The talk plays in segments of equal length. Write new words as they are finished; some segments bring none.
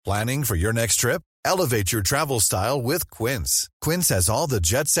Planning for your next trip? Elevate your travel style with Quince. Quince has all the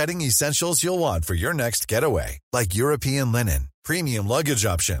jet-setting essentials you'll want for your next getaway, like European linen, premium luggage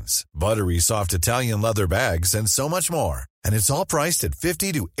options, buttery soft Italian leather bags, and so much more. And it's all priced at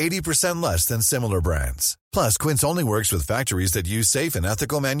 50 to 80% less than similar brands. Plus, Quince only works with factories that use safe and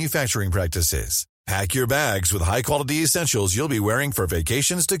ethical manufacturing practices. Pack your bags with high-quality essentials you'll be wearing for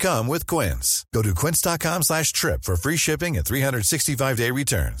vacations to come with Quince. Go to quince.com/trip for free shipping and 365-day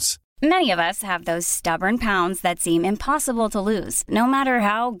returns. Many of us have those stubborn pounds that seem impossible to lose, no matter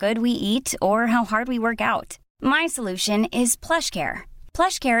how good we eat or how hard we work out. My solution is PlushCare.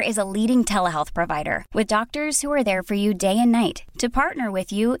 PlushCare is a leading telehealth provider with doctors who are there for you day and night to partner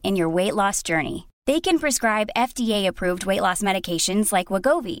with you in your weight loss journey. They can prescribe FDA-approved weight loss medications like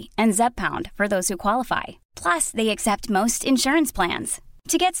Wegovy and Zepbound for those who qualify. Plus, they accept most insurance plans.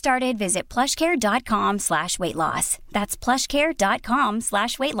 To get started, visit plushcare.com/weightloss. That's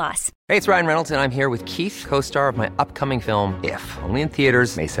plushcare.com/weightloss. Hey, it's Ryan Reynolds, and I'm here with Keith, co-star of my upcoming film, If, only in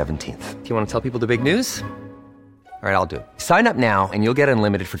theaters May 17th. Do you want to tell people the big news? All right, I'll do it. Sign up now and you'll get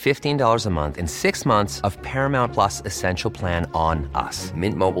unlimited for $15 a month and 6 months of Paramount Plus Essential Plan on us.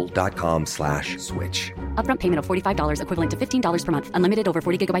 Mintmobile.com/switch. Upfront payment of $45 equivalent to $15 per month. Unlimited over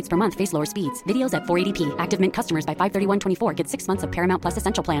 40 gigabytes per month. Face lower speeds. Videos at 480p. Active Mint customers by 531.24 get 6 months of Paramount Plus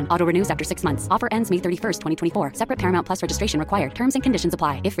Essential Plan. Auto renews after 6 months. Offer ends May 31st, 2024. Separate Paramount Plus registration required. Terms and conditions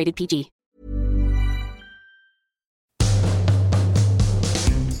apply if rated PG.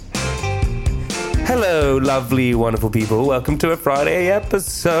 Hello, lovely, wonderful people. Welcome to a Friday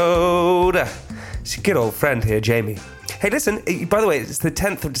episode. It's your good old friend here, Jamie. Hey, listen, by the way, it's the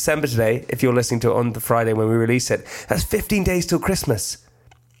 10th of December today, if you're listening to it on the Friday when we release it. That's 15 days till Christmas.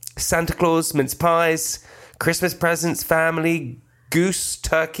 Santa Claus, mince pies, Christmas presents, family, goose,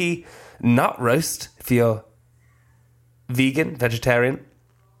 turkey, nut roast, if you're vegan, vegetarian.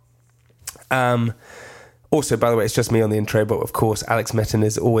 Also, by the way, it's just me on the intro, but of course, Alex Mitten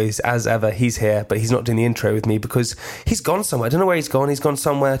is always, as ever, he's here, but he's not doing the intro with me because he's gone somewhere. I don't know where he's gone. He's gone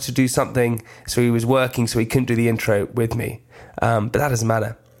somewhere to do something, so he was working, so he couldn't do the intro with me. But that doesn't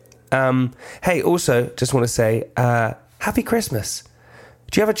matter. Hey, also, just want to say, Happy Christmas.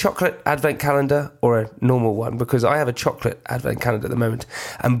 Do you have a chocolate advent calendar or a normal one? Because I have a chocolate advent calendar at the moment.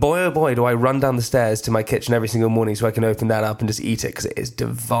 And boy, oh boy, do I run down the stairs to my kitchen every single morning so I can open that up and just eat it, because it is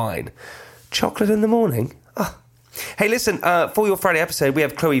divine. Chocolate in the morning? Oh. Hey, listen, for your Friday episode, we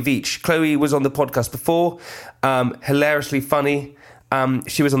have Chloe Veach. Chloe was on the podcast before, hilariously funny.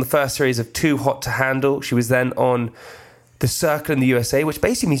 She was on the first series of Too Hot to Handle. She was then on The Circle in the USA, which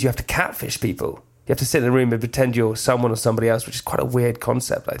basically means you have to catfish people. You have to sit in a room and pretend you're someone or somebody else, which is quite a weird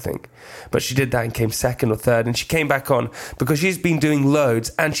concept, I think. But she did that and came second or third. And she came back on because she's been doing loads,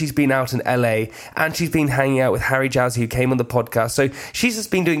 and she's been out in LA, and she's been hanging out with Harry Jowsey, who came on the podcast. So she's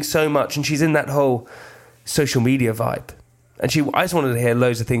just been doing so much, and she's in that whole social media vibe. And I just wanted to hear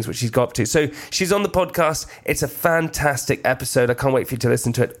loads of things which she's got up to. So she's on the podcast. It's a fantastic episode. I can't wait for you to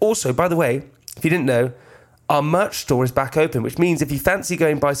listen to it. Also, by the way, if you didn't know, our merch store is back open, which means if you fancy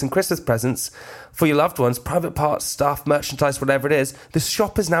going buy some Christmas presents for your loved ones, private parts, stuff, merchandise, whatever it is, the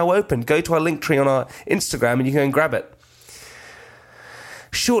shop is now open. Go to our link tree on our Instagram and you can go and grab it.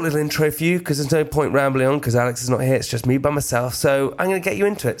 Short little intro for you, because there's no point rambling on, because Alex is not here. It's just me by myself. So I'm going to get you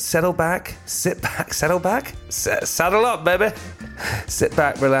into it. Settle back, sit back, settle back, saddle up, baby. Sit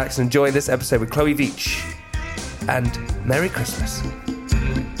back, relax, and enjoy this episode with Chloe Veach. And Merry Christmas.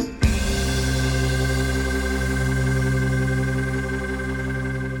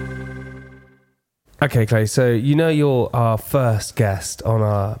 Okay, Chloe, so you know you're our first guest on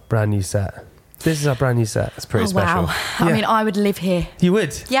our brand new set. This is our brand new set. It's pretty special. Wow. I mean, I would live here. You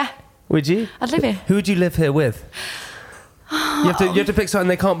would? Yeah. Would you? I'd live here. Who would you live here with? You have to pick someone.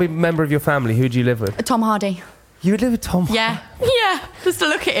 They can't be a member of your family. Who would you live with? Tom Hardy. You would live with Tom? Yeah. Yeah. Just to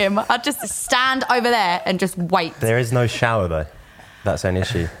look at him. I'd just stand over there and just wait. There is no shower, though. That's an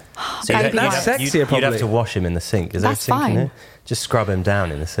issue. So that's sexier, probably. You'd have to wash him in the sink. Is That's there a sink fine. in here? Just scrub him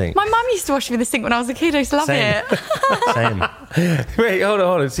down in the sink. My mum used to wash me in the sink when I was a kid. I used to love Same. it. Same. Wait, hold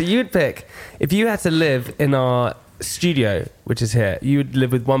on. So you would pick, if you had to live in our studio, which is here, you would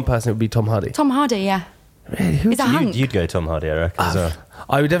live with one person, it would be Tom Hardy. Tom Hardy, yeah. Really? Who He's a hunk. You'd go Tom Hardy, I reckon, as well.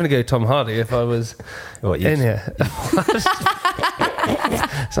 I would definitely go Tom Hardy if I was in here.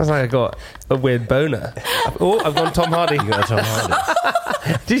 Sounds like I got a weird boner. Oh, I've gone Tom Hardy. You got Tom Hardy.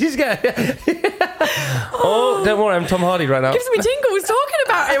 Did you just get... Oh, don't worry, I'm Tom Hardy right now. Gives me tingles talking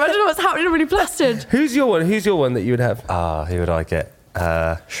about him. I don't know what's happening. I'm really flustered. Who's your one? Who's your one that you would have? Who would I get?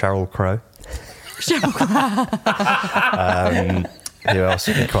 Sheryl Crow. Sheryl Crow. Who else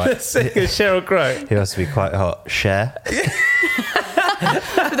would be quite... Sheryl Crow. Who else would be quite hot? Cher.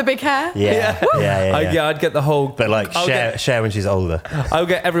 With the big hair. Yeah. I'd get the whole. But like share when she's older. I'll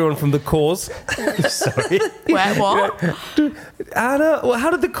get everyone from the Cause. Sorry. Where, what? Anna, well, how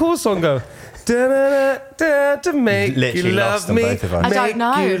did the Cause song go? Da-da-da-da, to make Literally you lost love on me. both of us. I don't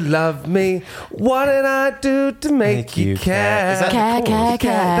know. Make you love me. What did I do to make you care? Is that Care, the Cause?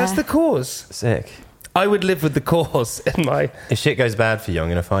 care. That's the Cause. Sick. I would live with the Cause in my. If shit goes bad for you, I'm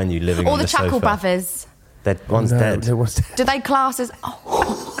going to find you living All on the the sofa. Chuckle Brothers. One's dead. No one's dead. Do they class as...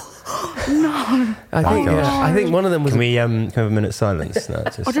 I think one of them was. Can we have a minute's silence? No,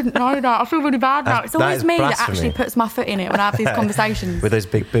 just I didn't know that. I feel really bad now. It's always is me that blasphemy. actually puts my foot in it when I have these conversations. with those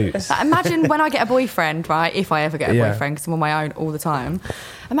big boots. Like, imagine when I get a boyfriend, right? If I ever get a boyfriend, because I'm on my own all the time.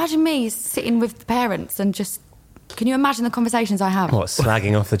 Imagine me sitting with the parents and just... Can you imagine the conversations I have? What,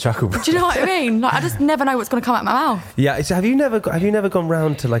 slagging off the Chuckle Brothers? Do you know what I mean? Like, I just never know what's going to come out of my mouth. Yeah. So have you never gone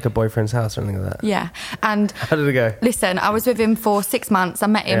round to like a boyfriend's house or anything like that? Yeah. And How did it go? listen, I was with him for 6 months. I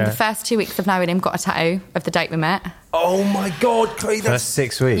met him Yeah. the first 2 weeks of knowing him, got a tattoo of the date we met. Oh my God, Chloe, First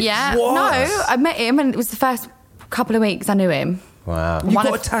 6 weeks? Yeah. What? No, I met him and it was the first couple of weeks I knew him. Wow. You One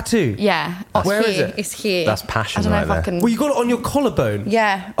got of- a tattoo? Yeah. Where is here. it? It's here. That's passion I don't know right if I there. can... Well, you got it on your collarbone?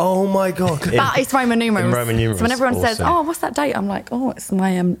 Yeah. Oh my God. But it's Roman numerals. In Roman numerals, So when everyone says, awesome. oh, what's that date? I'm like, oh, it's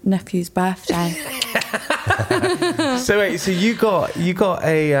my nephew's birthday. So wait, so you got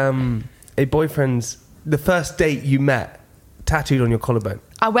a boyfriend's, the first date you met, tattooed on your collarbone?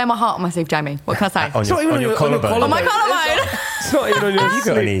 I wear my heart on my sleeve, Jamie. What can I say? On It's not even your collarbone. On my collarbone. It's not even on your Have you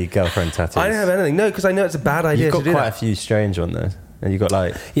got sleeve. any girlfriend tattoos? I don't have anything. No, because I know it's a bad idea You've to got do quite that. a few strange ones there. And you got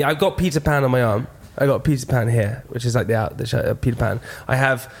like... Yeah, I've got Peter Pan on my arm. I got Peter Pan here, which is like the show, Peter Pan. I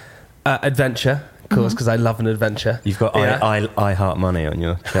have adventure, of course, because I love an adventure. You've got Yeah. I Heart Money on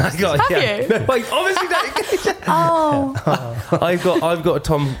your chest. I got, Have yeah. you? No, wait, obviously not. Oh, I've got a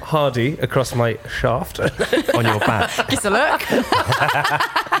Tom Hardy across my shaft. on your back. just a look.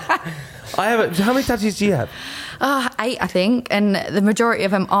 I have. How many tattoos do you have? 8, I think, and the majority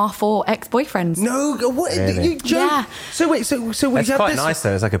of them are for ex-boyfriends. No, what? Really? You joke? Yeah. So wait, so we It's have quite this. nice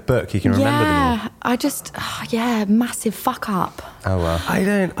though. It's like a book. You can remember them all. Yeah, I just, massive fuck up. Oh, well. I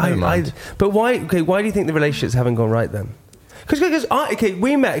don't. Never mind. But why? Okay, why do you think the relationships haven't gone right then? Because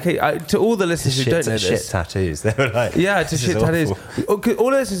we met. Okay, to all the listeners who don't know shit this. tattoos. They were like... Yeah, to this shit is tattoos. awful. Okay, all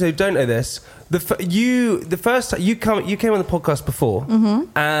the listeners who don't know this, the first time you came on the podcast before,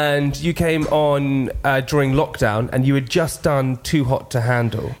 and you came on during lockdown, and you had just done Too Hot to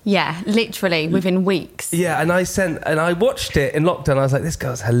Handle. Yeah, literally within weeks. Yeah, and I watched it in lockdown. I was like, this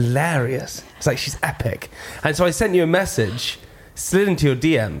girl's hilarious. It's like she's epic, and so I sent you a message, slid into your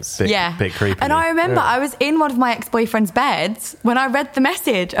DMs. Bit creepy. And I remember I was in one of my ex-boyfriend's beds when I read the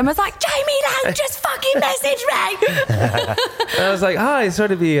message and was like, Jamie, don't just fucking message me. And I was like, hi, sorry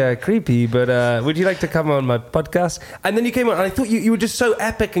to be creepy, but would you like to come on my podcast? And then you came on, and I thought you were just so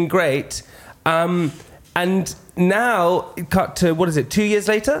epic and great. And now, cut to, what is it, 2 years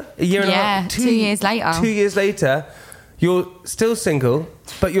later? A year and a half? 2 years later. 2 years later, you're still single,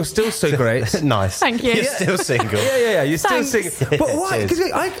 but you're still so great. Nice. Thank you. You're still single. Yeah, you're still Thanks. single. But why? Cheers.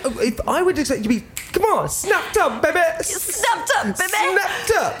 Because if I would expect you to be, come on, snapped up, baby. Snapped up, baby.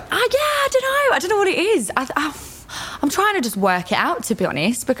 Snapped up. I don't know what it is. I'm trying to just work it out, to be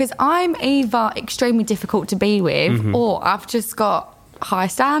honest, because I'm either extremely difficult to be with or I've just got high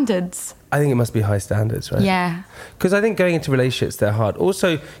standards. I think it must be high standards, right? Yeah. Because I think going into relationships, they're hard.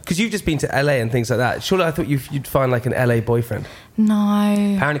 Also, because you've just been to LA and things like that. Surely I thought you'd find like an LA boyfriend.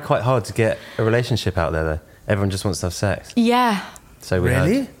 No. Apparently quite hard to get a relationship out there though. Everyone just wants to have sex. Yeah. So we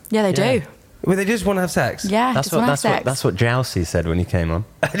heard. Yeah, they do. Well, they just want to have sex. Yeah, That's just wanna have what sex. that's what Jousey said when he came on.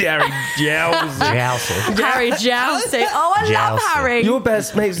 Harry Jowsey. Jousey. Harry Jousey. Oh, I love Jousey. Harry. You're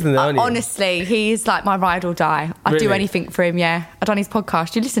best mates with him, aren't you? Honestly, he's like my ride or die. I'd do Really? anything for him, yeah. I'd done his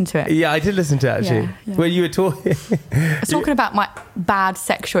podcast. You listen to it? Yeah, I did listen to it, actually. Yeah. Where you were talking. I was talking about my bad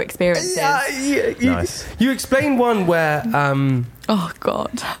sexual experiences. Nice. You explained one where... Oh,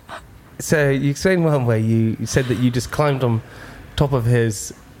 God. so you explained one where you said that you just climbed on top of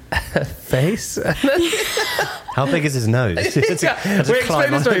his face. How big is his nose? Wait, explain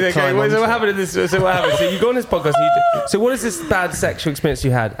the story. Okay, so what happened in this? So what happened? So you go on his podcast. So what is this bad sexual experience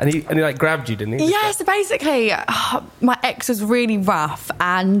you had? And he like grabbed you, didn't he? Yeah, so basically, my ex was really rough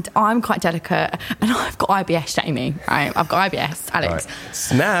and I'm quite delicate and I've got IBS, Jamie. Right? I've got IBS, Alex. Right.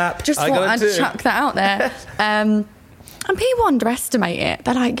 Snap. Just I thought got I'd it too. chuck that out there. And people underestimate it.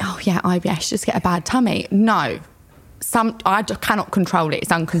 They're like, oh yeah, IBS, just get a bad tummy. No. I just cannot control it.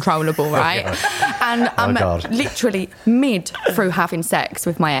 It's uncontrollable, right? And I'm God. literally mid through having sex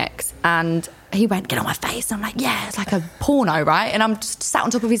with my ex, and he went, get on my face. And I'm like, yeah, it's like a porno, right? And I'm just sat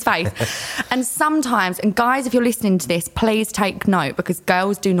on top of his face. And sometimes, and guys, if you're listening to this, please take note, because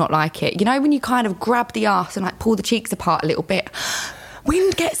girls do not like it. You know, when you kind of grab the arse and like pull the cheeks apart a little bit,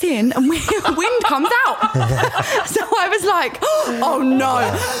 wind gets in and wind comes out. So I was like, oh no.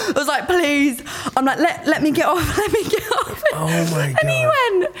 I was like, please. I'm like, let me get off, let me get off. Oh my God.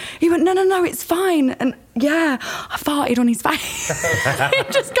 And he went, no, it's fine. And yeah, I farted on his face.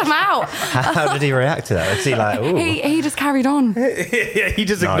 It just come out. How did he react to that? Was he like, ooh? He just carried on. Yeah, he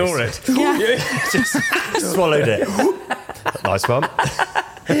just ignored it. Yeah. just swallowed it. Nice one.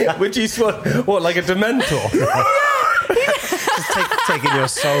 Would you swallow, what, like a Dementor? Just taking your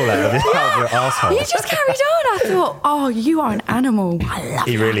soul out of your asshole. He just carried on. I thought, oh, you are an animal. I love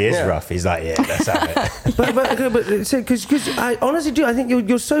He that. really is rough. He's like, yeah, let's have it. Because I honestly do. I think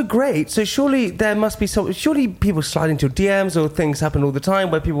you're so great. So surely there must be some. Surely people slide into your DMs, or things happen all the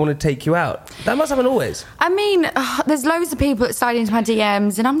time where people want to take you out. That must happen always. I mean, there's loads of people that slide into my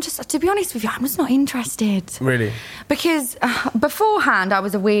DMs, and I'm just, to be honest with you, I'm just not interested. Really? Because beforehand, I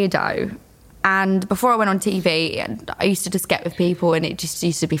was a weirdo. And before I went on TV, I used to just get with people and it just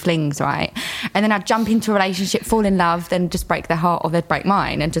used to be flings, right? And then I'd jump into a relationship, fall in love, then just break their heart or they'd break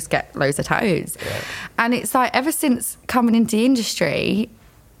mine and just get loads of toes. Yeah. And it's like, ever since coming into the industry,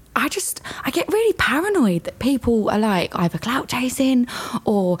 I get really paranoid that people are like either clout chasing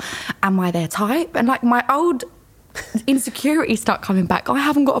or am I their type? And like my old insecurities start coming back. I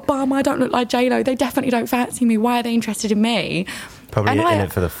haven't got a bum, I don't look like J-Lo, they definitely don't fancy me, why are they interested in me? Probably in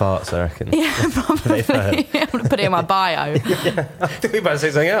it for the farts, I reckon. Yeah, probably. I'm going to put it in my bio. Yeah. I think we better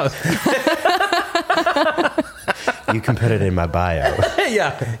say something else. You can put it in my bio.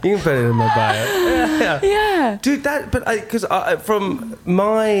 Yeah, you can put it in my bio. Yeah. Dude, because from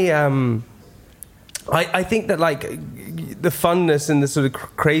my... I think that like the funness and the sort of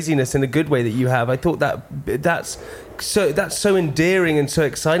craziness in a good way that you have, I thought that's so endearing and so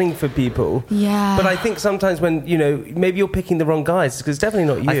exciting for people. Yeah. But I think sometimes when, you know, maybe you're picking the wrong guys, because it's definitely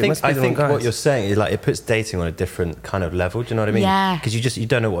not you. I think what you're saying is like it puts dating on a different kind of level. Do you know what I mean? Yeah. Because you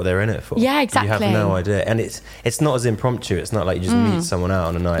don't know what they're in it for. Yeah, exactly. You have no idea, and it's not as impromptu. It's not like you just meet someone out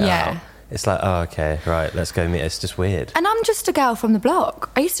on a night out. It's like, oh, okay, right, let's go meet. It's just weird. And I'm just a girl from the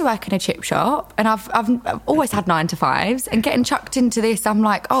block. I used to work in a chip shop, and I've always had 9 to 5s. And getting chucked into this, I'm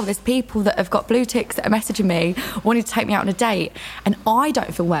like, oh, there's people that have got blue ticks that are messaging me, wanting to take me out on a date, and I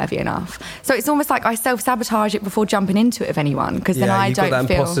don't feel worthy enough. So it's almost like I self-sabotage it before jumping into it with anyone, because then I don't feel... got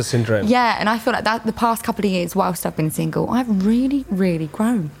that imposter syndrome. Yeah, and I feel like that the past couple of years, whilst I've been single, I've really, really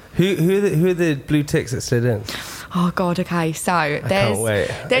grown. Who are the blue ticks that slid in? Oh God, okay, so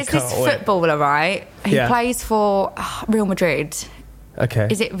there's this footballer, right? He plays for Real Madrid. Okay.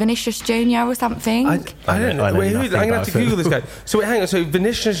 Is it Vinicius Junior or something? I don't know. Wait, I'm going to have to Google this guy. So wait, hang on. So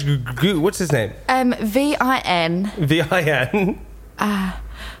Vinicius, what's his name? V-I-N. V-I-N?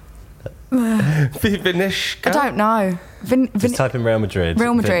 Vinish. I don't know. Just type in Real Madrid.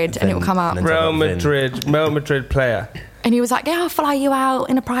 Real Madrid, and it will come up. Real Madrid player. And he was like, yeah, I'll fly you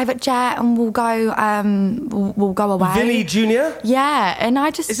out in a private jet and we'll go away. Vinny Jr.? Yeah, and I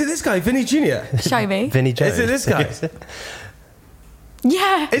just... Is it this guy, Vinny Jr.? Show me. Vinny Jones. Is it this guy?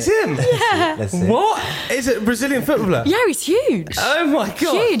 Yeah. It's him? Yeah. Let's see. What? Is it a Brazilian footballer? Yeah, he's huge. Oh my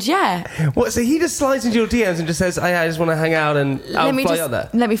God. Huge, yeah. What, so he just slides into your DMs and just says, I just want to hang out and I'll fly out there?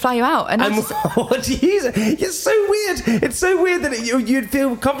 Let me fly you out. And what do you say? It's so weird. It's so weird that you'd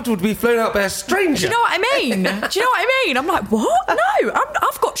feel comfortable to be flown out by a stranger. Do you know what I mean? Do you know what I mean? I'm like, what? No,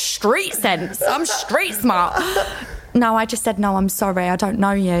 I've got street sense. I'm street smart. No, I just said, no, I'm sorry, I don't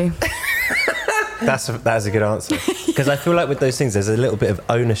know you. That is a good answer, because I feel like with those things there's a little bit of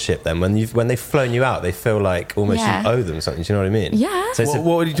ownership then when they've flown you out, they feel like almost you owe them something. Do you know what I mean? Yeah. So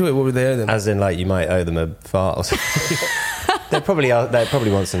what would you do? What would they owe them? As in, like, you might owe them a fart or something. They probably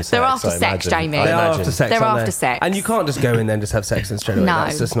want some sex. They're after sex, Jamie. They're after sex. They're after sex. And you can't just go in there and just have sex and straight away. No.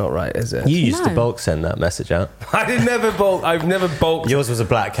 That's just not right, is it? You used to bulk send that message out. I've never bulked. Yours was a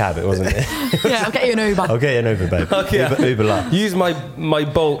black cab, it wasn't it? Yeah, I'll get you an Uber. I'll get you an Uber, babe. Okay. Uber Lux. Use my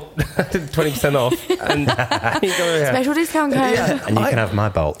Bolt 20% off and you go here. Special discount code. Yeah. And you can have my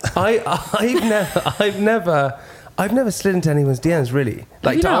Bolt. I've never slid into anyone's DMs, really.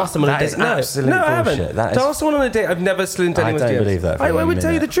 Like, to ask someone on a date. No, I haven't. To ask someone on a date, I've never slid into anyone's DMs. I don't believe that. I would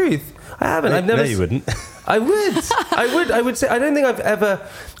tell you the truth. I haven't. I've never. No, you wouldn't. I would say. I don't think I've ever.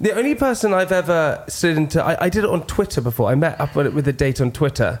 The only person I've ever slid into. I did it on Twitter before. I met up with a date on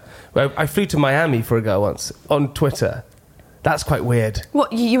Twitter. Where I flew to Miami for a girl once on Twitter. That's quite weird.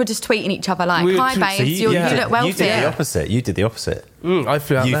 What, you were just tweeting each other like, hi babes, you look well You did the opposite. You did the opposite. I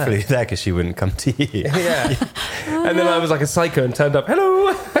flew out there. You flew there because she wouldn't come to you. Yeah. And then I was like a psycho and turned up,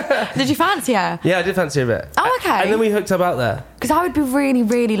 hello. Did you fancy her? Yeah, I did fancy her a bit. Oh, okay. And then we hooked up out there. Because I would be really,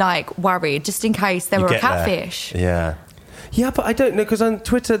 really like worried just in case there were a catfish. Yeah. Yeah, but I don't know, because on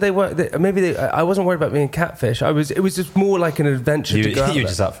Twitter I wasn't worried about being a catfish. It was just more like an adventure to go out You were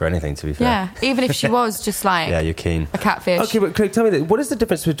just up for anything, to be fair. Yeah, even if she was just like yeah, you're keen. a catfish. Okay, but Chloe, tell me this. What is the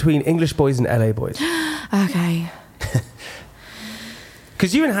difference between English boys and LA boys? Okay.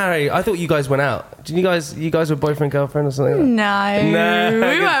 Because you and Harry, I thought you guys went out. Did you guys were boyfriend, girlfriend or something like that? No.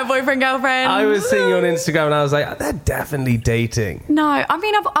 We weren't boyfriend, girlfriend. I was seeing you on Instagram and I was like, they're definitely dating. No, I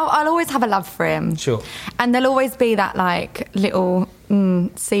mean, I'll always have a love for him. Sure. And there'll always be that like little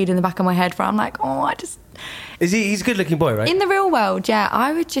seed in the back of my head where I'm like, oh, I just... He's a good looking boy, right? In the real world, yeah,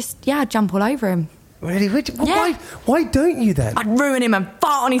 I would just, jump all over him. Really? Yeah. Why don't you then? I'd ruin him and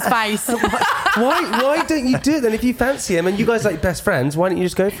fart on his face. Why don't you do it then? If you fancy him and you guys like best friends, why don't you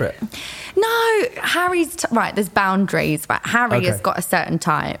just go for it? No, Harry's... right, there's boundaries. Right? Harry has got a certain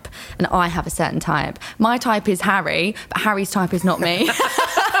type and I have a certain type. My type is Harry, but Harry's type is not me.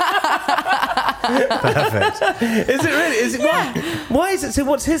 Perfect. Is it really? Is it? Yeah. Why is it? So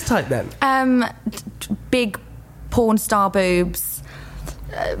what's his type then? Big porn star boobs.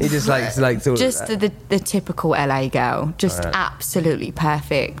 He just likes sort just of the typical LA girl, just absolutely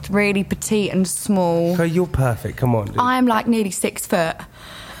perfect, really petite and small. Oh, you're perfect. Come on, dude. I'm like nearly 6 foot.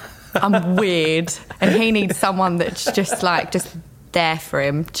 I'm weird, and he needs someone that's just there for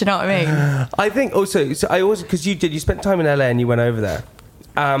him. Do you know what I mean? I think also, because you spent time in LA and you went over there.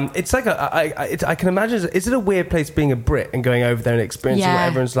 It's like I can imagine. Is it a weird place being a Brit and going over there and experiencing what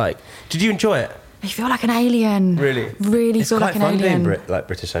everyone's like? Did you enjoy it? You feel like an alien. Really? Really feel like an alien. It's quite fun being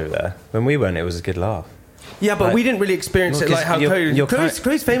British over there. When we went, it was a good laugh. Yeah, but we didn't really experience it like how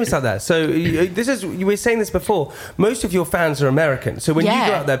Chloe's famous out there. So you were saying this before. Most of your fans are American. So when you go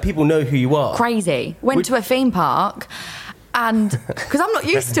out there, people know who you are. Crazy. Went to a theme park. And because I'm not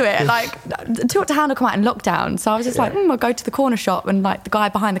used to it, like Talk to Handle come out in lockdown, so I was just like, I'll go to the corner shop, and like the guy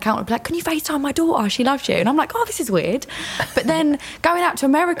behind the counter would be like, can you FaceTime my daughter? She loves you. And I'm like, oh, this is weird. But then going out to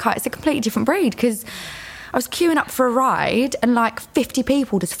America, it's a completely different breed, because I was queuing up for a ride and like 50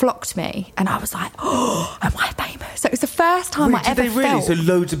 people just flocked me, and I was like, oh, am I famous? So it was the first time I ever felt... So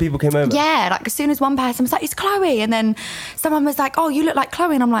loads of people came over? Yeah, like as soon as one person was like, it's Chloe, and then someone was like, oh, you look like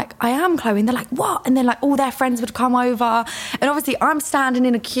Chloe, and I'm like, I am Chloe, and they're like, what? And then like all their friends would come over, and obviously I'm standing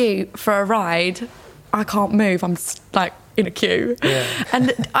in a queue for a ride. I can't move, I'm like in a queue. Yeah.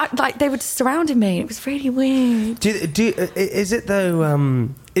 And they were just surrounding me. It was really weird. Is it though...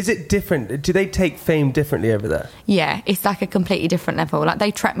 is it different? Do they take fame differently over there? Yeah, it's like a completely different level. Like they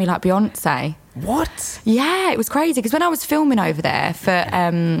treat me like Beyonce. What? Yeah, it was crazy, because when I was filming over there for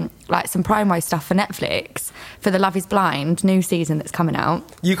like some promo stuff for Netflix for the Love Is Blind new season that's coming out.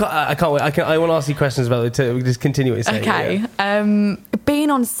 I can't wait. I want to ask you questions about it too. Just continue what you're saying. Okay. Yeah.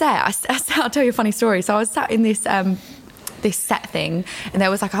 Being on set, I'll tell you a funny story. So I was sat in this set thing, and there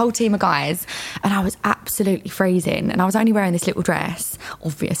was like a whole team of guys, and I was absolutely freezing, and I was only wearing this little dress,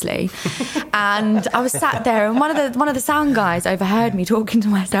 obviously. And I was sat there, and one of the sound guys overheard me talking to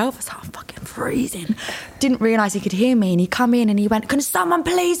myself. I was like, I'm fucking freezing. Didn't realise he could hear me, and he come in and he went, can someone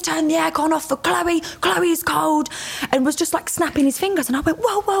please turn the aircon off for Chloe? Chloe's cold. And was just like snapping his fingers, and I went,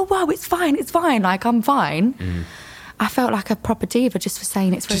 whoa, it's fine, like I'm fine. I felt like a proper diva just for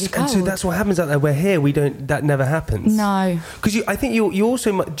saying it's really cold. And so that's what happens out there. We're here. We don't. That never happens. No. Because I think you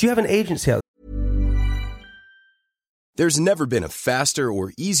also... Do you have an agency out there? There's never been a faster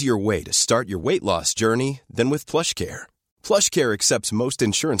or easier way to start your weight loss journey than with PlushCare. PlushCare accepts most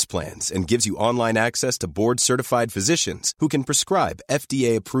insurance plans and gives you online access to board-certified physicians who can prescribe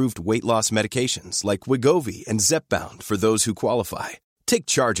FDA-approved weight loss medications like Wegovy and Zepbound for those who qualify. Take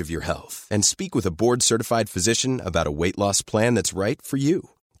charge of your health and speak with a board-certified physician about a weight loss plan that's right for you.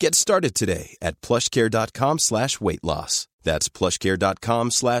 Get started today at plushcare.com/weightloss. That's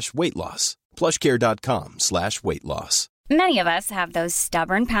plushcare.com/weightloss. plushcare.com/weightloss. Many of us have those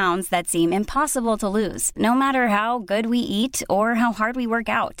stubborn pounds that seem impossible to lose, no matter how good we eat or how hard we work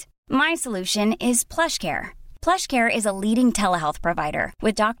out. My solution is PlushCare. PlushCare is a leading telehealth provider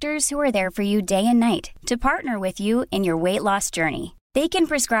with doctors who are there for you day and night to partner with you in your weight loss journey. They can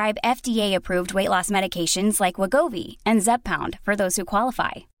prescribe FDA-approved weight loss medications like Wegovy and Zepbound for those who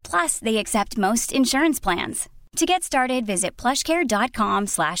qualify. Plus, they accept most insurance plans. To get started, visit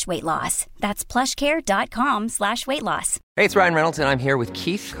plushcare.com/weightloss. That's plushcare.com/weightloss. Hey, it's Ryan Reynolds, and I'm here with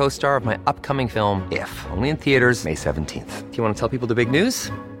Keith, co-star of my upcoming film, If, only in theaters May 17th. Do you want to tell people the big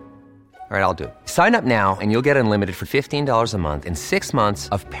news? All right, I'll do it. Sign up now and you'll get unlimited for $15 a month and 6 months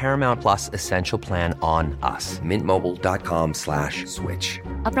of Paramount Plus Essential Plan on us. MintMobile.com/switch.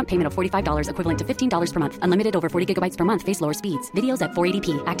 Upfront payment of $45 equivalent to $15 per month. Unlimited over 40 gigabytes per month. Face lower speeds. Videos at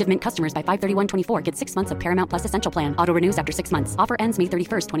 480p. Active Mint customers by 531.24 get 6 months of Paramount Plus Essential Plan. Auto renews after 6 months. Offer ends May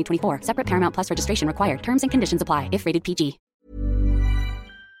 31st, 2024. Separate Paramount Plus registration required. Terms and conditions apply if rated PG.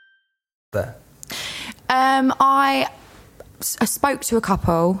 I spoke to a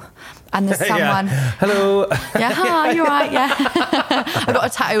couple, and there's someone. Yeah. Hello. Yeah, hi, you're right. Yeah, I got a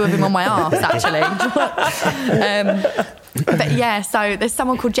tattoo of him on my arse actually. But yeah, so there's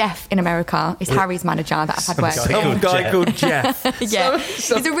someone called Jeff in America. He's Harry's manager that I've had work with. Some guy called Jeff. Yeah,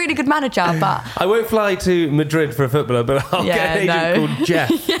 he's a really good manager, but I won't fly to Madrid for a footballer, but I'll get an agent called Jeff.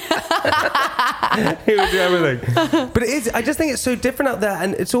 He would do everything. But it is, I just think it's so different out there,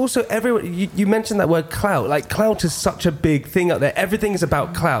 and it's also everyone. You mentioned that word clout. Like, clout is such a big thing out there. Everything is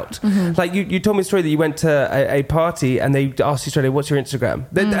about clout. Mm-hmm. Like you told me a story that you went to a party and they asked you straight away, "What's your Instagram?"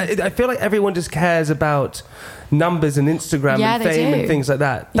 I feel like everyone just cares about numbers and Instagram and fame and things like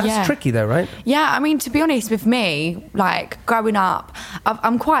that. That's tricky though, right? Yeah, I mean, to be honest with me, like growing up,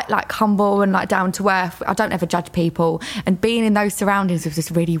 I'm quite like humble and like down to earth. I don't ever judge people, and being in those surroundings was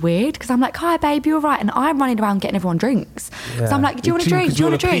just really weird because I'm like, "Hi babe, you're right," and I'm running around getting everyone drinks. So I'm like, "Do you want a drink? Do you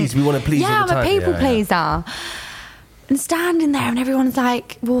want a drink?" We want to please. Yeah, all the time. I'm a people pleaser. And standing there and everyone's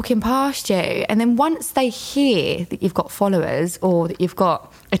like walking past you, and then once they hear that you've got followers or that you've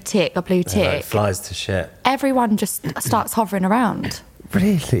got a blue tick, like flies to shit. Everyone just starts hovering around.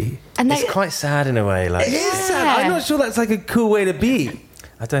 Really? And it's quite sad in a way. Like, it is sad. I'm not sure that's like a cool way to be.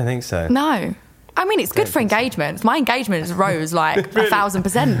 I don't think so. No. I mean, it's good for engagements. My engagements rose like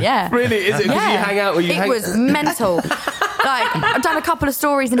 1,000%, yeah. Really? Is it because you hang out or you It was mental. Like, I've done a couple of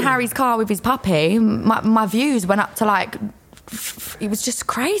stories in Harry's car with his puppy. My views went up to like... It was just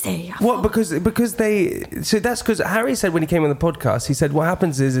crazy. What? Because they... So that's because Harry said when he came on the podcast, he said what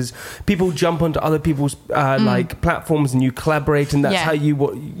happens is people jump onto other people's like platforms and you collaborate, and that's how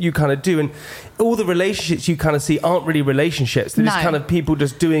what you kind of do. And all the relationships you kind of see aren't really relationships. They're just kind of people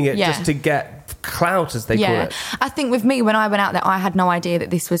just doing it just to get clout, as they call it. I think with me, when I went out there, I had no idea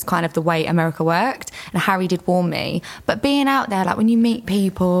that this was kind of the way America worked, and Harry did warn me. But being out there, like when you meet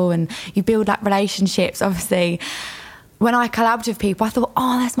people and you build like relationships, obviously when I collabed with people, I thought,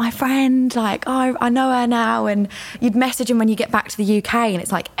 oh, that's my friend, like, oh, I know her now. And you'd message him when you get back to the UK and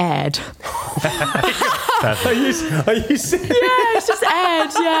it's like, Ed. Are you serious? Yeah, it's just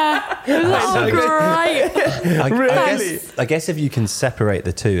Ed, yeah. It was great. Really? I guess if you can separate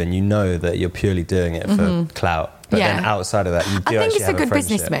the two and you know that you're purely doing it for clout, but then outside of that, you do I think actually it's a good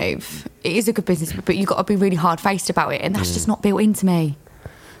business move. It is a good business move, but you've got to be really hard-faced about it, and that's just not built into me.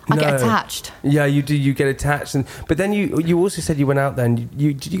 I get attached. Yeah, you do. You get attached, but then you also said you went out there and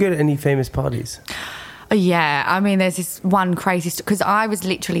did you go to any famous parties? Yeah, I mean, there's this one crazy... Because I was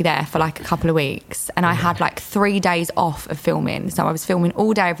literally there for like a couple of weeks, and I had like 3 days off of filming. So I was filming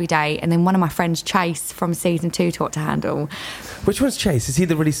all day, every day, and then one of my friends, Chase, from season 2, taught to handle. Which one's Chase? Is he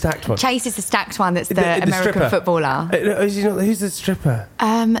the really stacked one? Chase is the stacked one that's the American stripper. footballer. Who's the stripper?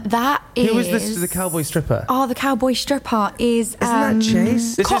 That is... Who was the cowboy stripper? Oh, the cowboy stripper is... Isn't that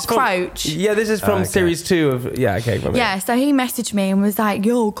Chase? Cockroach. This is from series 2 of... Yeah, okay. Yeah, so he messaged me and was like,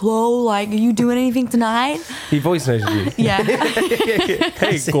 yo, Chloe, like, are you doing anything tonight? He voice noted you. Yeah.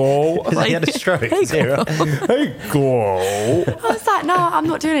 Hey, go. He had a stroke. Hey, go. I was like, no, I'm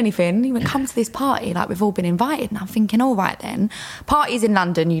not doing anything. He went, come to this party, like we've all been invited. And I'm thinking, all right then. Parties in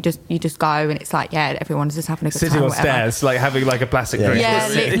London, you just go and it's like, yeah, everyone's just having a good time. Sitting on stairs, like having like a plastic drink. Yeah,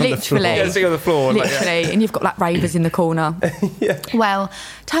 literally. Sitting on the floor. Literally. And you've got like ravers in the corner. Yeah. Well,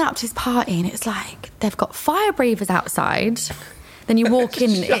 turn up to this party and it's like, they've got fire breathers outside. Then you walk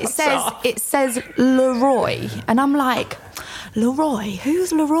in, it says Leroy, and I'm like, Leroy,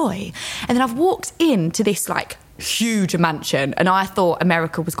 who's Leroy? And then I've walked into this like huge mansion, and I thought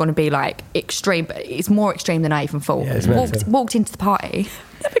America was going to be like extreme, but it's more extreme than I even thought. Yeah, walked into the party.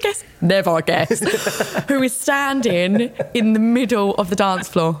 Never guess who is standing in the middle of the dance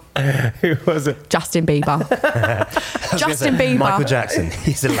floor. Who was it? Justin Bieber. Justin Bieber. Michael Jackson.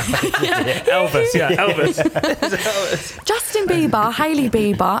 He's alive. Elvis. Justin Bieber, Hailey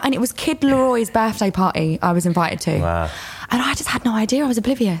Bieber, and it was Kid Leroy's birthday party I was invited to. Wow. And I just had no idea. I was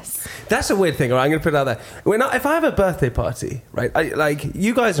oblivious. That's a weird thing. Right? I'm going to put it out there. If I have a birthday party, right, like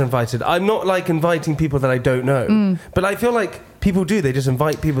you guys are invited. I'm not like inviting people that I don't know, but I feel like people do. They just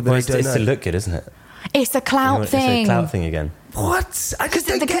invite people that I don't know. It's to look good, isn't it? It's a clout thing. It's a clout thing again. What?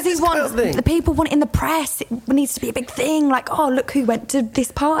 Because he wants the people want it in the press. It needs to be a big thing. Like, oh, look who went to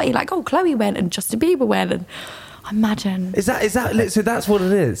this party. Like, oh, Chloe went and Justin Bieber went. And imagine. Is that? So that's what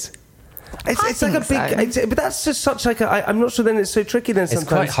it is. It's like a big, but that's just such like I'm not sure. Then it's so tricky. Then sometimes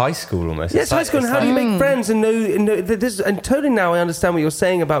it's quite high school almost. Yeah, it's high school. And how do you make friends and know this? And totally now I understand what you're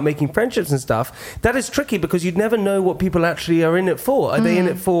saying about making friendships and stuff. That is tricky because you'd never know what people actually are in it for. Are they in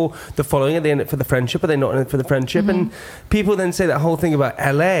it for the following? Are they in it for the friendship? Are they not in it for the friendship? And people then say that whole thing about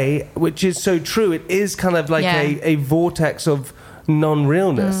LA, which is so true. It is kind of like a vortex of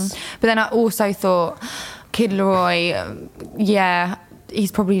non-realness. But then I also thought Kid Laroi,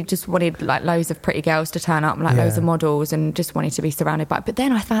 he's probably just wanted like loads of pretty girls to turn up, like loads of models, and just wanted to be surrounded by. But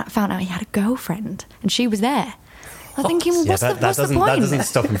then I found out he had a girlfriend, and she was there. I'm thinking, well, what's the point? That doesn't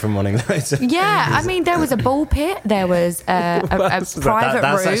stop him from wanting loads of... I mean, there was a ball pit, there was a private room.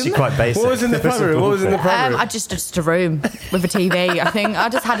 That's actually quite basic. What was in the private room? Just a room with a TV, I think. I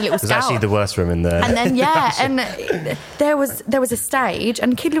just had a little scout. It was actually the worst room in there. And then, and there was a stage,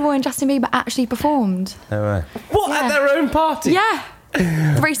 and Kid Laroi and Justin Bieber actually performed. No way. What, at their own party? Yeah.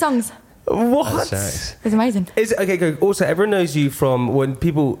 3 songs. What? It was amazing. Okay, good. Also, everyone knows you from when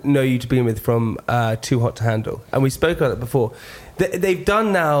people know you to begin with from Too Hot to Handle, and we spoke about it before. They've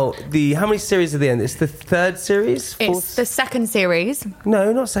done now how many series are they in? It's the 3rd series? 4th? It's the 2nd series.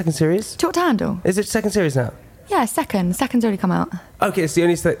 No, not 2nd series. Too Hot to Handle. Is it 2nd series now? Yeah, 2nd. 2nd's already come out. Okay, it's the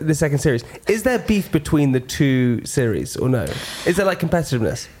 2nd series. Is there beef between the 2 series or no? Is there like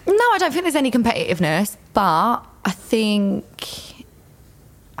competitiveness? No, I don't think there's any competitiveness, but I think...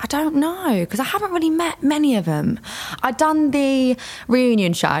 I don't know, because I haven't really met many of them. I'd done the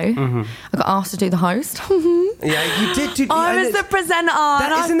reunion show. I got asked to do the host. Yeah, you did. I was the presenter.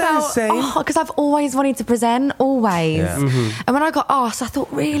 Isn't that insane? Because I've always wanted to present, always. Yeah. And when I got asked, I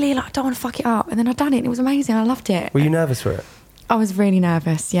thought, really, like, I don't want to fuck it up. And then I'd done it, and it was amazing. I loved it. Were you nervous for it? I was really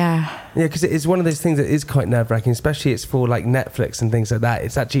nervous, yeah. Yeah, because it is one of those things that is quite nerve-wracking, especially it's for like Netflix and things like that.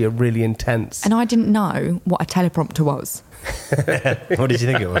 It's actually a really intense... And I didn't know what a teleprompter was. What did you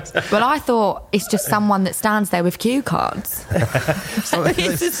think it was? Well, I thought it's just someone that stands there with cue cards.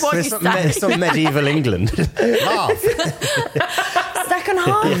 This is what you say. It's not medieval England. Laugh. Second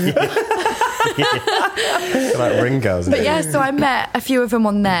half. Like ring girls. But yeah, so I met a few of them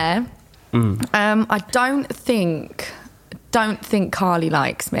on there. I don't think Carly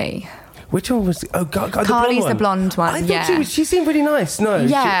likes me. Which one was... Oh, God, Carly's the blonde one. I thought she seemed really nice. No.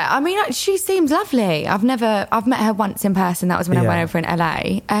 Yeah, I mean, she seems lovely. I've met her once in person. That was when I went over in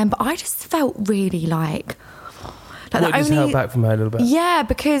LA. But I just felt really like just held back from her a little bit. Yeah,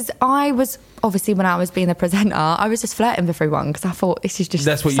 because I was... Obviously, when I was being the presenter, I was just flirting with everyone because I thought this is just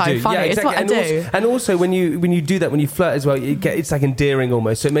That's what you do. funny. Yeah, exactly. It's what I do. And also, when you do that, when you flirt as well, it's like endearing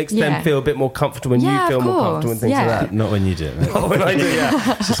almost. So it makes them feel a bit more comfortable when you feel more comfortable and things like that. Not when you do it. Not when I do it.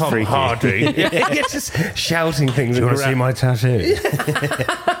 Yeah. It's just Tom Hardy. Yeah, just shouting things. Do you want to see my tattoo?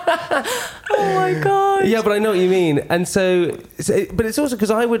 Oh my God. Yeah, but I know what you mean. And so but it's also because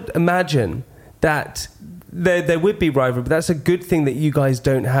I would imagine that there would be rivalry, but that's a good thing that you guys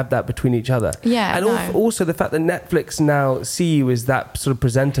don't have that between each other. Yeah, and also the fact that Netflix now see you as that sort of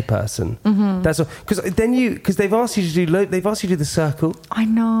presenter person. That's all. Because they've asked you to do The Circle. I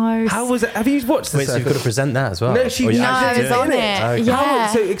know. How was it? Have you watched The Circle? So you've got to present that as well. No, I was on it. Okay. Yeah.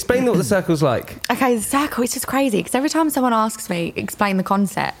 So explain what The Circle's like. Okay, The Circle, it's just crazy because every time someone asks me, explain the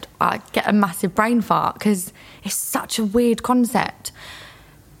concept, I get a massive brain fart because it's such a weird concept.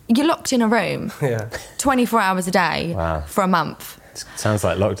 You're locked in a room 24 hours a day for a month. Sounds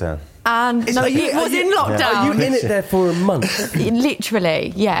like lockdown. And it was in lockdown. Are you in it there for a month?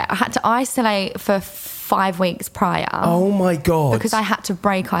 Literally, yeah. I had to isolate for 5 weeks prior. Oh my God. Because I had to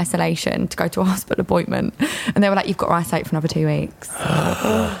break isolation to go to a hospital appointment. And they were like, you've got to isolate for another 2 weeks.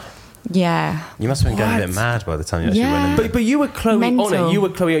 Yeah. You must have been going a bit mad by the time you actually went in. But you were Chloe on it. You were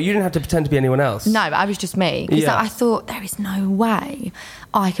Chloe. You didn't have to pretend to be anyone else. No, but I was just me. Because I thought, there is no way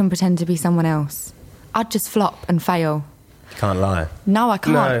I can pretend to be someone else. I'd just flop and fail. You can't lie. No, I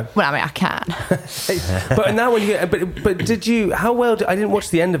can't. No. Well, I mean, I can. But now when you... But did you... How well... I didn't watch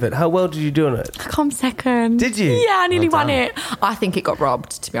the end of it. How well did you do on it? I come second. Did you? Yeah, I nearly won it. I think it got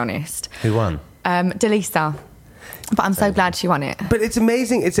robbed, to be honest. Who won? Delisa. But I'm so glad she won it. But it's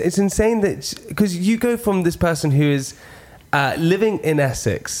amazing. It's insane that... Because you go from this person who is living in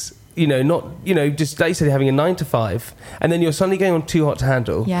Essex... just like you said, having a 9 to 5, and then you're suddenly going on Too Hot to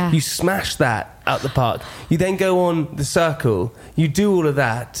Handle. Yeah. You smash that out the park. You then go on The Circle. You do all of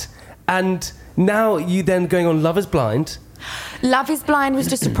that, and now you then going on Love Is Blind. Love is Blind was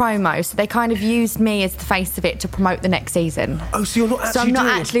just a promo, so they kind of used me as the face of it to promote the next season. Oh, so you're not actually So I'm not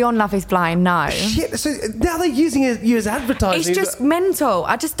doing actually on Love is Blind, no. Shit, so now they're using you as advertising. It's just mental.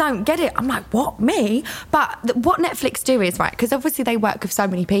 I just don't get it. I'm like, what, me? But what Netflix do is, right, because obviously they work with so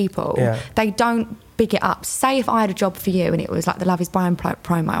many people, they don't big it up. Say if I had a job for you and it was like the Love is Blind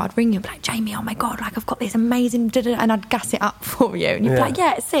promo, I'd ring you and be like, Jamie, oh my God, like I've got this amazing, and I'd gas it up for you. And you'd be like,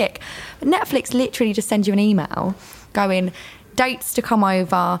 yeah, it's sick. But Netflix literally just sends you an email going, dates to come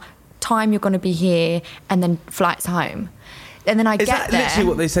over, time you're going to be here, and then flights home. And then Is that literally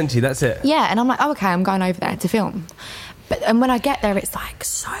what they sent you? That's it? Yeah, and I'm like, oh, okay, I'm going over there to film. And when I get there, it's like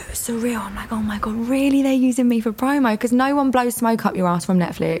so surreal. I'm like, oh my God, really? They're using me for promo? Because no one blows smoke up your ass from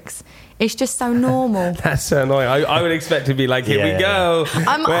Netflix. It's just so normal. That's so annoying. I would expect to be like, here we go.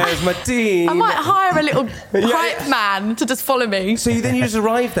 Where's my team? I might hire a little hype man to just follow me. So you just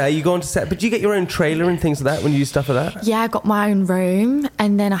arrive there, you go onto set, but do you get your own trailer and things like that when you do stuff like that? Yeah, I got my own room,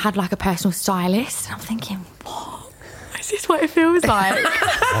 and then I had like a personal stylist. And I'm thinking, what? Is this what it feels like?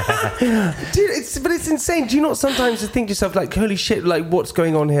 Dude, it's insane. Do you not sometimes think to yourself, like, holy shit, like, what's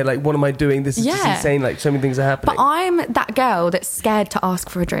going on here? Like, what am I doing? This is just insane. Like, so many things are happening. But I'm that girl that's scared to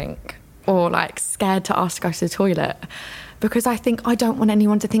ask for a drink, or like scared to ask to go to the toilet, because I think I don't want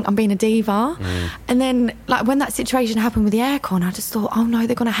anyone to think I'm being a diva. And then, like, when that situation happened with the aircon, I just thought, oh no,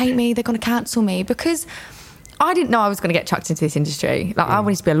 they're going to hate me, they're going to cancel me, because I didn't know I was going to get chucked into this industry. Like, I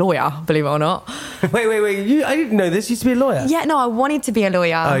wanted to be a lawyer, believe it or not. Wait, I didn't know this. You used to be a lawyer? Yeah, no, I wanted to be a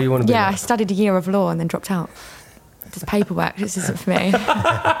lawyer. Oh, you wanted to be a lawyer? I studied a year of law and then dropped out. Just paperwork, this isn't for me.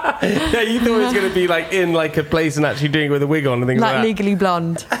 Yeah, you thought it was going to be like in like a place and actually doing it with a wig on and things like that. Like Legally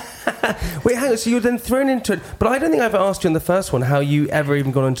Blonde. Wait, hang on, so you were then thrown into it, but I don't think I've asked you on the first one how you ever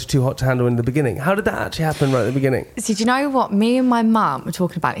even got into Too Hot to Handle in the beginning. How did that actually happen right at the beginning? So do you know what? Me and my mum were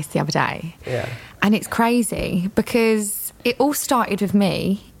talking about this the other day. Yeah. And it's crazy because it all started with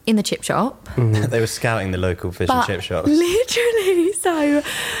me in the chip shop. They were scouting the local fish and chip shops. Literally. So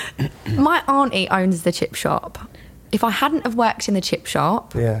my auntie owns the chip shop. If I hadn't have worked in the chip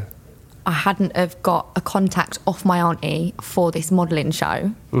shop, I hadn't have got a contact off my auntie for this modelling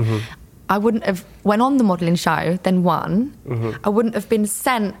show. I wouldn't have went on the modelling show, then won. I wouldn't have been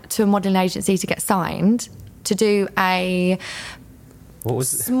sent to a modelling agency to get signed to do a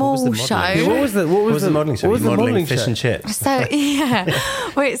small show. What was the modelling show? What was the modelling fish and chips? So, yeah.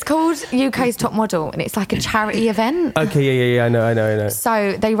 Well, it's called UK's Top Model, and it's like a charity event. Okay, yeah, I know.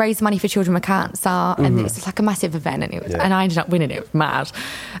 So they raise money for children with cancer, and it's like a massive event, and I ended up winning it. It was mad.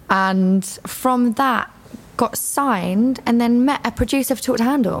 And from that, got signed and then met a producer for Talk to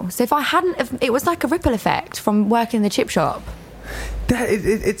Handle. So if I hadn't, it was like a ripple effect from working in the chip shop.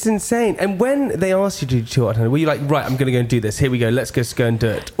 It's insane. And when they asked you to do Too Hot to Handle, were you like, right, I'm going to go and do this. Here we go. Let's just go and do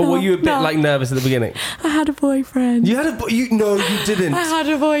it. Or were you a bit like nervous at the beginning? I had a boyfriend. You had a No, you didn't. I had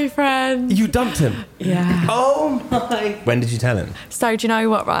a boyfriend. You dumped him? Yeah. Oh my. When did you tell him? So do you know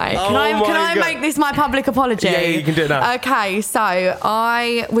what, right? Can I make this my public apology? Yeah, you can do it now. Okay, so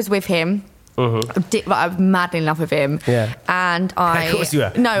I was with him. I'm madly in love with him. Yeah. And I... Of course you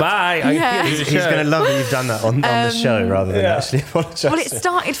are. No. Bye. Yeah. He's going to love that you've done that on the show rather than actually apologise. Well, it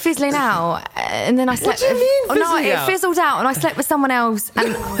started fizzling out, and then I slept... What do you mean fizzling it out? fizzled out, and I slept with someone else,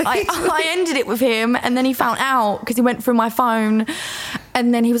 and I ended it with him, and then he found out because he went through my phone,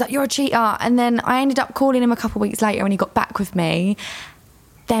 and then he was like, you're a cheater, and then I ended up calling him a couple of weeks later, and he got back with me.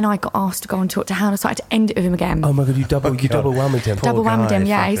 Then I got asked to go and talk to Hannah, so I had to end it with him again. Oh my God, you double whammed him. Double whammed him,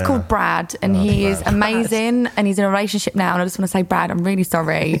 yeah. He's called Brad, and he is amazing, and he's in a relationship now, and I just want to say, Brad, I'm really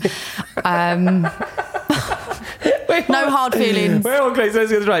sorry. No hard feelings. Wait, okay, so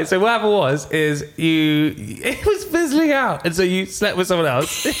let's get this right. So what happened it was fizzling out, and so you slept with someone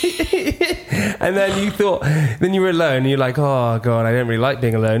else, and then you were alone, and you're like, oh God, I don't really like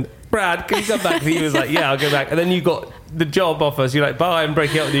being alone. Brad, can you come back? He was like, yeah, I'll go back. And then you got the job offer, so you're like, bye, I'm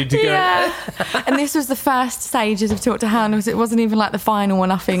breaking up with you to go. Yeah. And this was the first stages of Talk to Handle. It wasn't even like the final or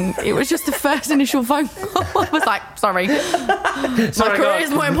nothing. It was just the first initial phone call. I was like, sorry. My career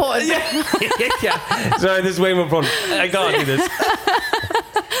is more important. Yeah. Sorry, this is way more important. I can't do this.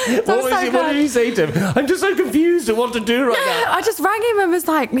 What did you say to him? I'm just so confused at what to do right now. I just rang him and was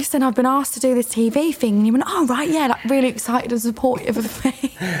like, listen, I've been asked to do this TV thing. And he went, oh, right, yeah, like really excited and supportive of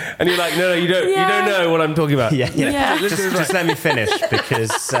me. And you're like, no, you don't know what I'm talking about. Yeah. Just let me finish,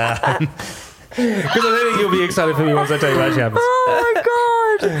 because I don't think you'll be excited for me once I tell you what actually happens. Oh, my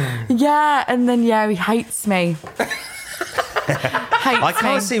God. Yeah, and then, he hates me. I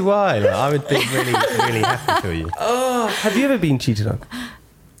can't see why. Like, I would be really, really happy for you. Oh, have you ever been cheated on?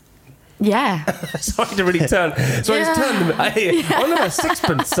 Yeah. Sorry to really turn. Sorry to turn the mood. On a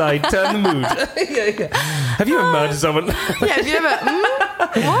sixpence side, turn the mood. Have you ever murdered someone? Yeah, have you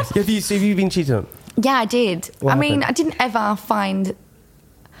ever... what? Have you been cheated on? Yeah, I did. What happened? I didn't ever find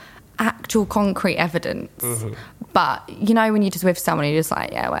actual concrete evidence. Mm-hmm. But, you know, when you're just with someone, you're just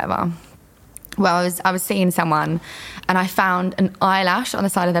like, yeah, whatever. Well, I was seeing someone and I found an eyelash on the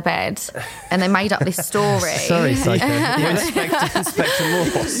side of their bed and they made up this story. Sorry, Psycho. You Inspector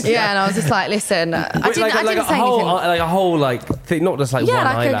Morse. Yeah, and I was just like, listen, I didn't say anything. Like a whole thing, not just like one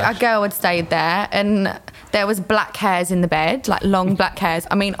eyelash. A girl had stayed there and there was black hairs in the bed, like long black hairs.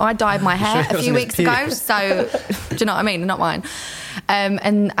 I mean, I dyed my hair a few weeks ago, so do you know what I mean? Not mine.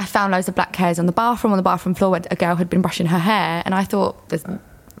 And I found loads of black hairs on the bathroom floor where a girl had been brushing her hair, and I thought,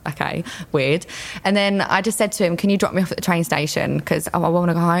 okay, weird. And then I just said to him, can you drop me off at the train station? Because I want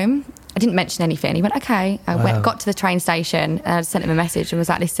to go home. I didn't mention anything. He went, okay. I got to the train station and I sent him a message and was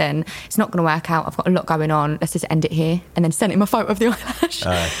like, listen, it's not going to work out. I've got a lot going on. Let's just end it here. And then sent him a photo of the eyelash.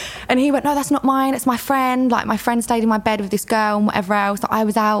 And he went, no, that's not mine. It's my friend. Like, my friend stayed in my bed with this girl and whatever else. Like, I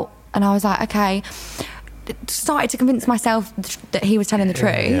was out and I was like, okay. Started to convince myself that he was telling the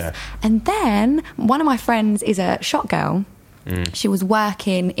truth. Yeah. And then one of my friends is a shot girl. She was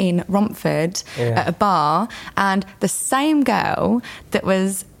working in Romford at a bar, and the same girl that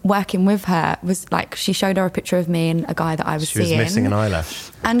was working with her was like, she showed her a picture of me and a guy that I was seeing. She was missing an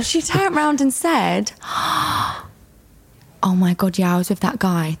eyelash. And she turned around and said, oh my God, yeah, I was with that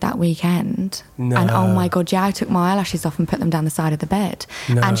guy that weekend. No. And oh my God, yeah, I took my eyelashes off and put them down the side of the bed.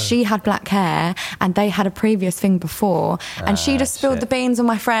 No. And she had black hair and they had a previous thing before. And she just spilled the beans on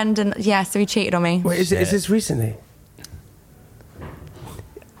my friend and yeah, so he cheated on me. Wait, is this recently?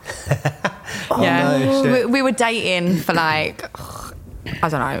 Yeah. No, shit. We were dating for like, I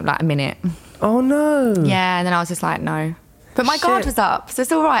don't know, like a minute. Oh no. Yeah, and then I was just like, no. But my guard was up, so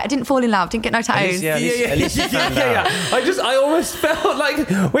it's all right. I didn't fall in love, didn't get no tattoos. At least you found out. I almost felt like,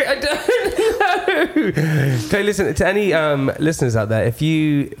 wait, I don't know. Okay, listen, to any listeners out there, if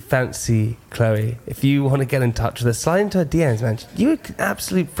you fancy Chloe, if you want to get in touch with her, slide into her DMs, man. You're an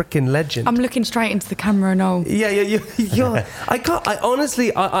absolute freaking legend. I'm looking straight into the camera and all. Yeah, you're. I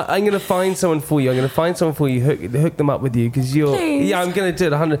honestly, I'm going to find someone for you. I'm going to find someone for you, hook them up with you, because you're. Please. Yeah, I'm going to do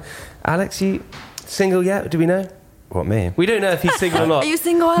it 100. Alex, you single yet? Do we know? What, me? We don't know if he's single or not. Are you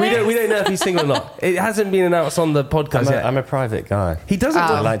single, Alex? We don't know if he's single or not. It hasn't been announced on the podcast yet. I'm a private guy. He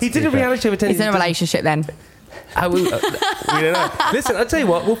doesn't. He did a reality show with He's in a relationship then. We don't know. Listen, I'll tell you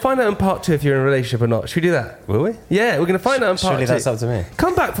what. We'll find out in part 2 if you're in a relationship or not. Should we do that? Will we? Yeah, we're going to find out in part 2. Surely that's up to me.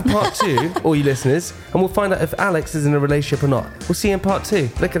 Come back for part 2, all you listeners, and we'll find out if Alex is in a relationship or not. We'll see you in part 2.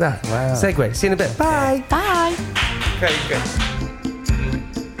 Look at that. Wow. Segue. See you in a bit. Bye. Bye. Okay, good.